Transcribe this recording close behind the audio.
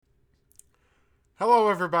Hello,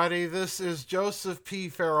 everybody. This is Joseph P.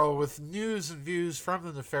 Farrell with news and views from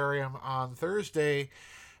the Nefarium on Thursday,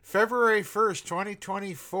 February 1st,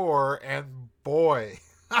 2024. And boy,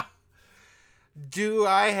 do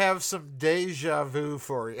I have some deja vu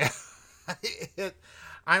for you. it,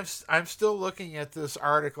 I'm still looking at this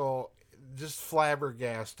article, just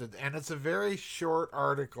flabbergasted. And it's a very short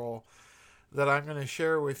article that I'm going to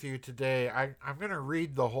share with you today. I'm going to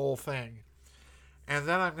read the whole thing. And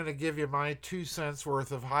then I'm going to give you my 2 cents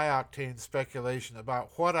worth of high octane speculation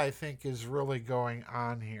about what I think is really going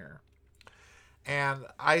on here. And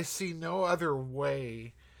I see no other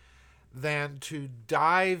way than to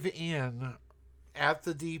dive in at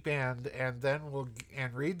the deep end and then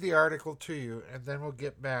read the article to you, and then we'll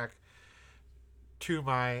get back to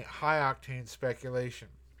my high octane speculation.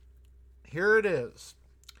 Here it is.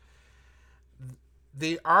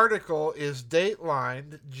 The article is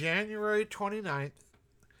datelined January 29th,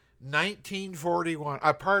 1941.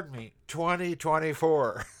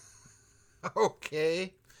 2024.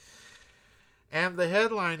 Okay. And the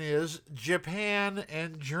headline is Japan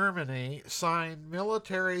and Germany sign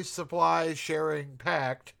military supply sharing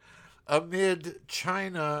pact amid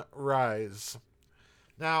China rise.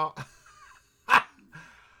 Now,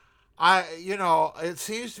 it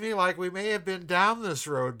seems to me like we may have been down this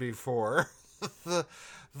road before.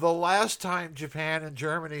 The last time Japan and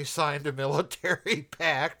Germany signed a military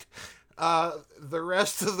pact, the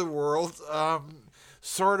rest of the world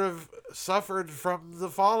sort of suffered from the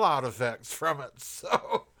fallout effects from it.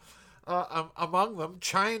 So, among them,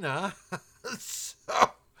 China.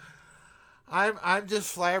 So, I'm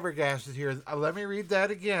just flabbergasted here. Let me read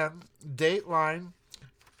that again. Dateline,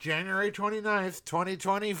 January 29th,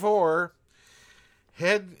 2024.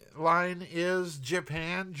 Headline is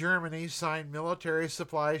Japan, Germany sign military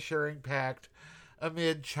supply sharing pact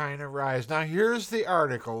amid China rise. Now here's the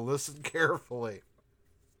article. Listen carefully.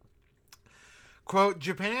 Quote,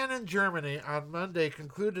 Japan and Germany on Monday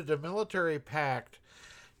concluded a military pact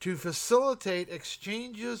to facilitate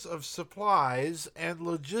exchanges of supplies and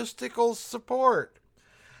logistical support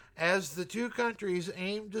as the two countries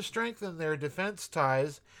aim to strengthen their defense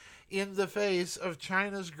ties in the face of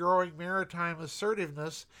China's growing maritime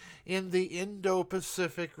assertiveness in the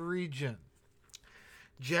Indo-Pacific region.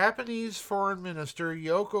 Japanese Foreign Minister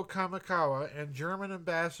Yoko Kamikawa and German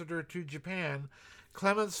Ambassador to Japan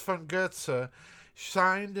Clemens von Goetze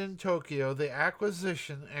signed in Tokyo the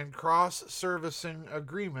Acquisition and Cross-Servicing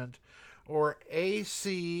Agreement, or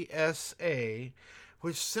ACSA,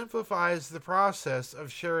 which simplifies the process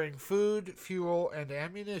of sharing food, fuel, and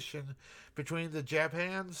ammunition between the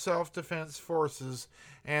Japan Self-Defense Forces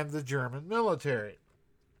and the German military.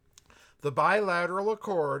 The bilateral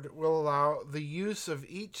accord will allow the use of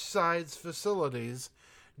each side's facilities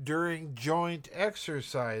during joint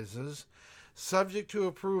exercises, subject to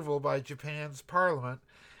approval by Japan's parliament,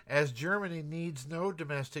 as Germany needs no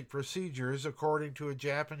domestic procedures, according to a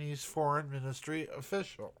Japanese Foreign Ministry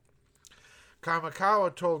official.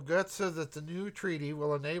 Kamikawa told Goetze that the new treaty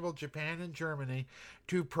will enable Japan and Germany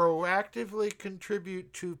to proactively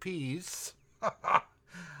contribute to peace.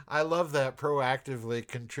 I love that, proactively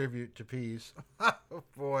contribute to peace. Oh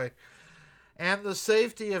boy. And the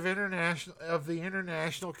safety of the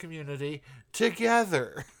international community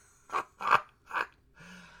together.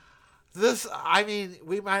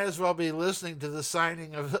 We might as well be listening to the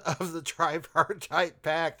signing of the tripartite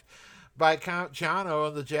pact by Count Chano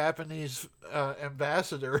and the Japanese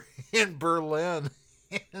ambassador in Berlin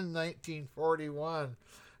in 1941.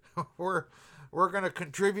 We're going to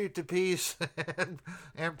contribute to peace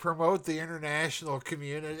and promote the international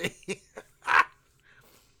community.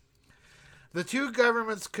 The two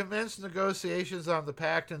governments commenced negotiations on the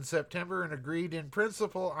pact in September and agreed in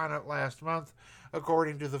principle on it last month,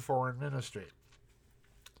 according to the Foreign Ministry.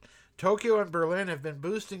 Tokyo and Berlin have been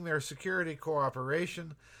boosting their security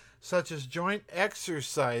cooperation, such as joint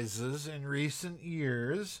exercises in recent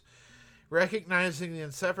years, recognizing the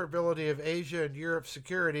inseparability of Asia and Europe's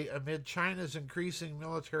security amid China's increasing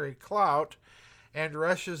military clout and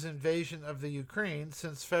Russia's invasion of the Ukraine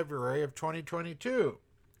since February of 2022.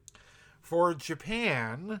 For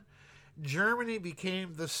Japan, Germany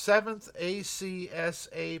became the seventh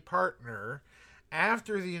ACSA partner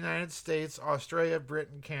after the United States, Australia,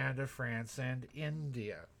 Britain, Canada, France, and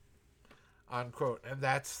India. Unquote. And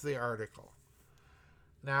that's the article.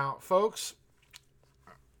 Now, folks,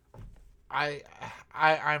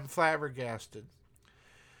 I'm flabbergasted.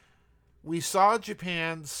 We saw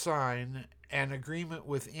Japan sign an agreement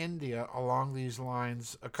with India along these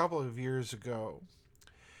lines a couple of years ago.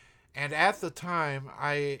 And at the time,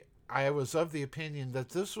 I I was of the opinion that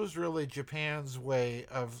this was really Japan's way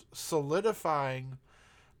of solidifying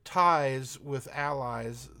ties with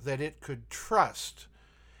allies that it could trust.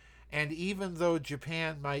 And even though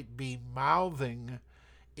Japan might be mouthing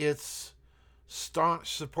its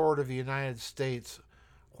staunch support of the United States,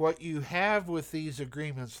 what you have with these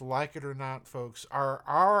agreements, like it or not, folks, are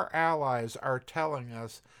our allies are telling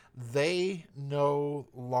us they no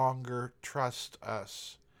longer trust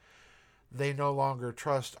us. They no longer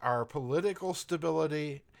trust our political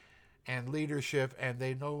stability and leadership, and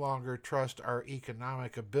they no longer trust our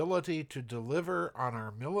economic ability to deliver on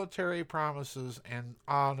our military promises, and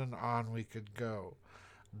on we could go.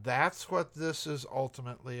 That's what this is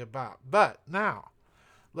ultimately about. But now,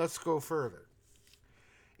 let's go further.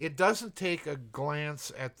 It doesn't take a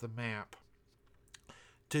glance at the map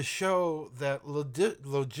to show that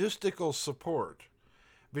logistical support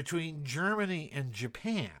between Germany and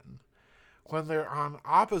Japan, when they're on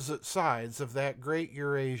opposite sides of that great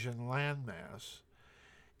Eurasian landmass,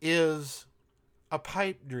 is a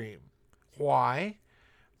pipe dream. Why?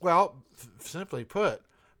 Well, simply put,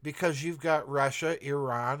 because you've got Russia,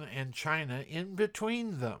 Iran, and China in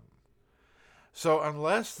between them. So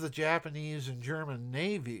unless the Japanese and German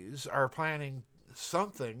navies are planning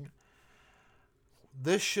something,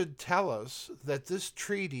 this should tell us that this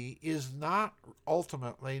treaty is not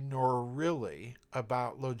ultimately nor really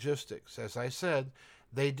about logistics. As I said,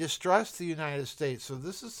 they distrust the United States, so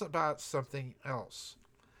this is about something else.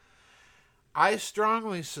 I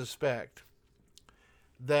strongly suspect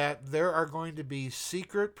that there are going to be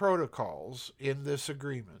secret protocols in this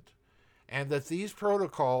agreement, and that these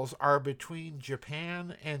protocols are between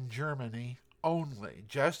Japan and Germany only,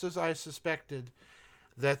 just as I suspected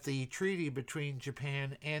that the treaty between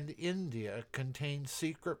Japan and India contains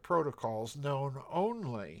secret protocols known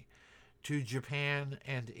only to Japan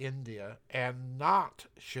and India and not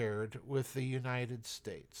shared with the United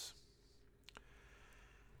States.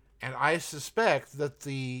 And I suspect that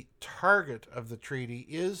the target of the treaty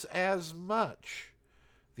is as much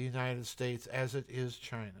the United States as it is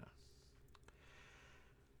China.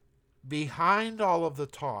 Behind all of the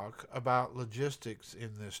talk about logistics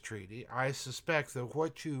in this treaty, I suspect that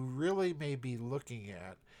what you really may be looking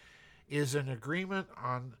at is an agreement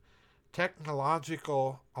on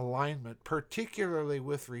technological alignment, particularly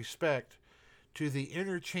with respect to the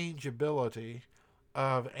interchangeability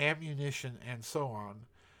of ammunition and so on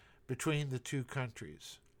between the two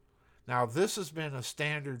countries. Now, this has been a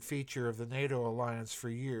standard feature of the NATO alliance for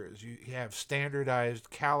years. You have standardized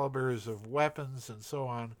calibers of weapons and so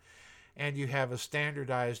on, and you have a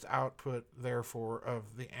standardized output, therefore,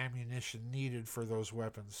 of the ammunition needed for those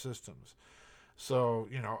weapon systems. So,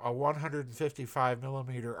 a 155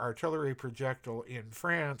 millimeter artillery projectile in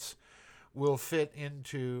France will fit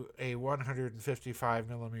into a 155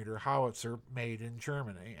 millimeter howitzer made in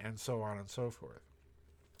Germany, and so on and so forth.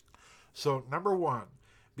 So, number one,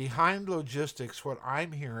 behind logistics, what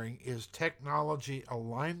I'm hearing is technology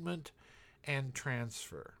alignment and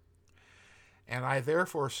transfer. And I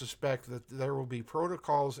therefore suspect that there will be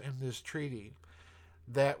protocols in this treaty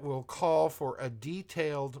that will call for a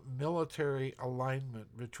detailed military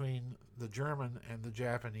alignment between the German and the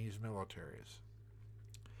Japanese militaries.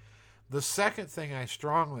 The second thing I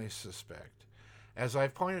strongly suspect, as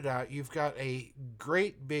I've pointed out, you've got a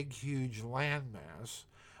great big huge landmass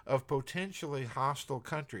of potentially hostile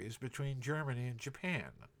countries between Germany and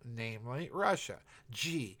Japan, namely Russia.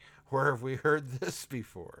 Gee, where have we heard this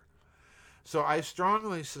before? So I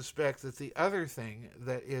strongly suspect that the other thing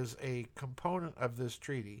that is a component of this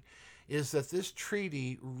treaty is that this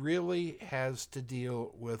treaty really has to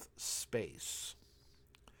deal with space,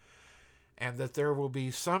 and that there will be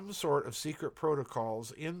some sort of secret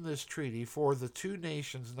protocols in this treaty for the two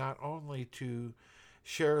nations not only to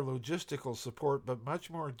share logistical support, but much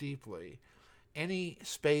more deeply, any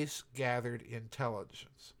space-gathered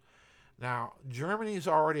intelligence. Now, Germany is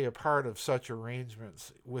already a part of such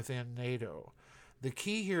arrangements within NATO. The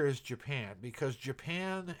key here is Japan, because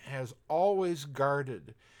Japan has always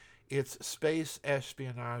guarded its space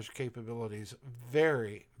espionage capabilities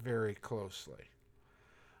very, very closely.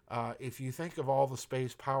 If you think of all the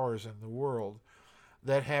space powers in the world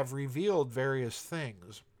that have revealed various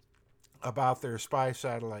things about their spy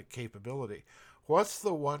satellite capability, what's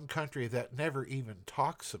the one country that never even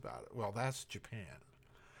talks about it? Well, that's Japan.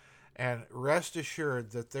 And rest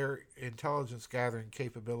assured that their intelligence gathering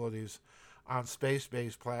capabilities on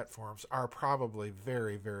space-based platforms are probably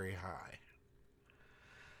very, very high.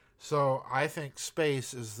 So I think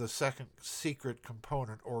space is the second secret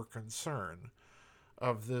component or concern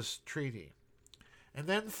of this treaty. And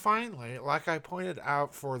then finally, like I pointed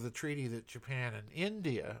out for the treaty that Japan and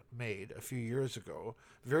India made a few years ago,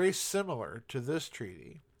 very similar to this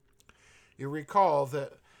treaty, you recall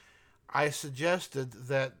that I suggested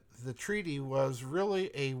that the treaty was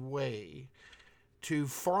really a way to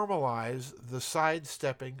formalize the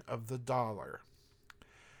sidestepping of the dollar.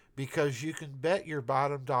 Because you can bet your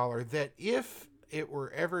bottom dollar that if it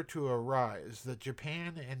were ever to arise that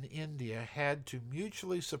Japan and India had to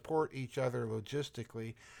mutually support each other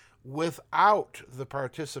logistically without the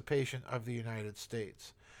participation of the United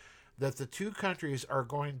States, that the two countries are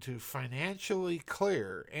going to financially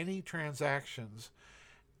clear any transactions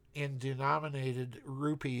in denominated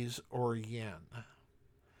rupees or yen,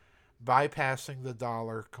 bypassing the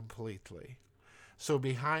dollar completely. So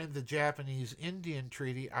behind the Japanese-Indian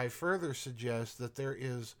treaty, I further suggest that there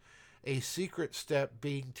is a secret step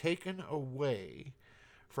being taken away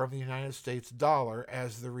from the United States dollar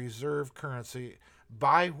as the reserve currency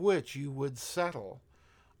by which you would settle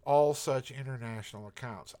all such international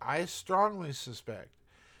accounts. I strongly suspect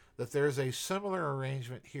that there's a similar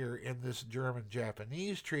arrangement here in this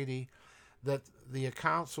German-Japanese treaty, that the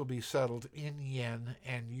accounts will be settled in yen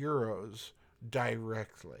and euros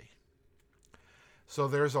directly. So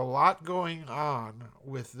there's a lot going on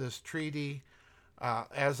with this treaty.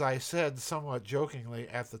 As I said somewhat jokingly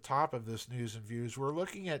at the top of this News and Views, we're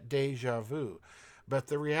looking at deja vu. But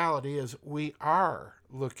the reality is we are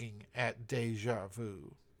looking at deja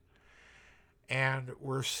vu. And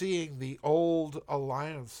we're seeing the old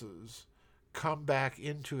alliances come back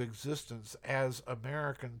into existence as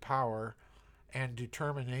American power and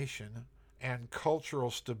determination and cultural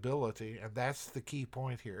stability. And that's the key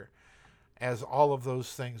point here, as all of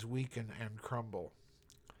those things weaken and crumble.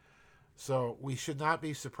 So we should not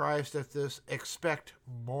be surprised at this. Expect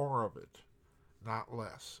more of it, not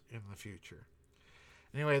less, in the future.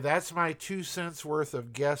 Anyway, that's my 2 cents worth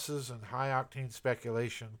of guesses and high-octane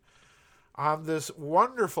speculation on this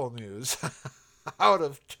wonderful news out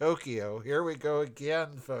of Tokyo. Here we go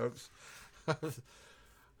again, folks.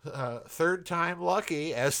 Third time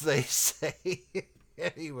lucky, as they say.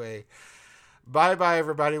 Anyway, bye-bye,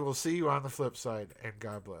 everybody. We'll see you on the flip side, and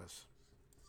God bless.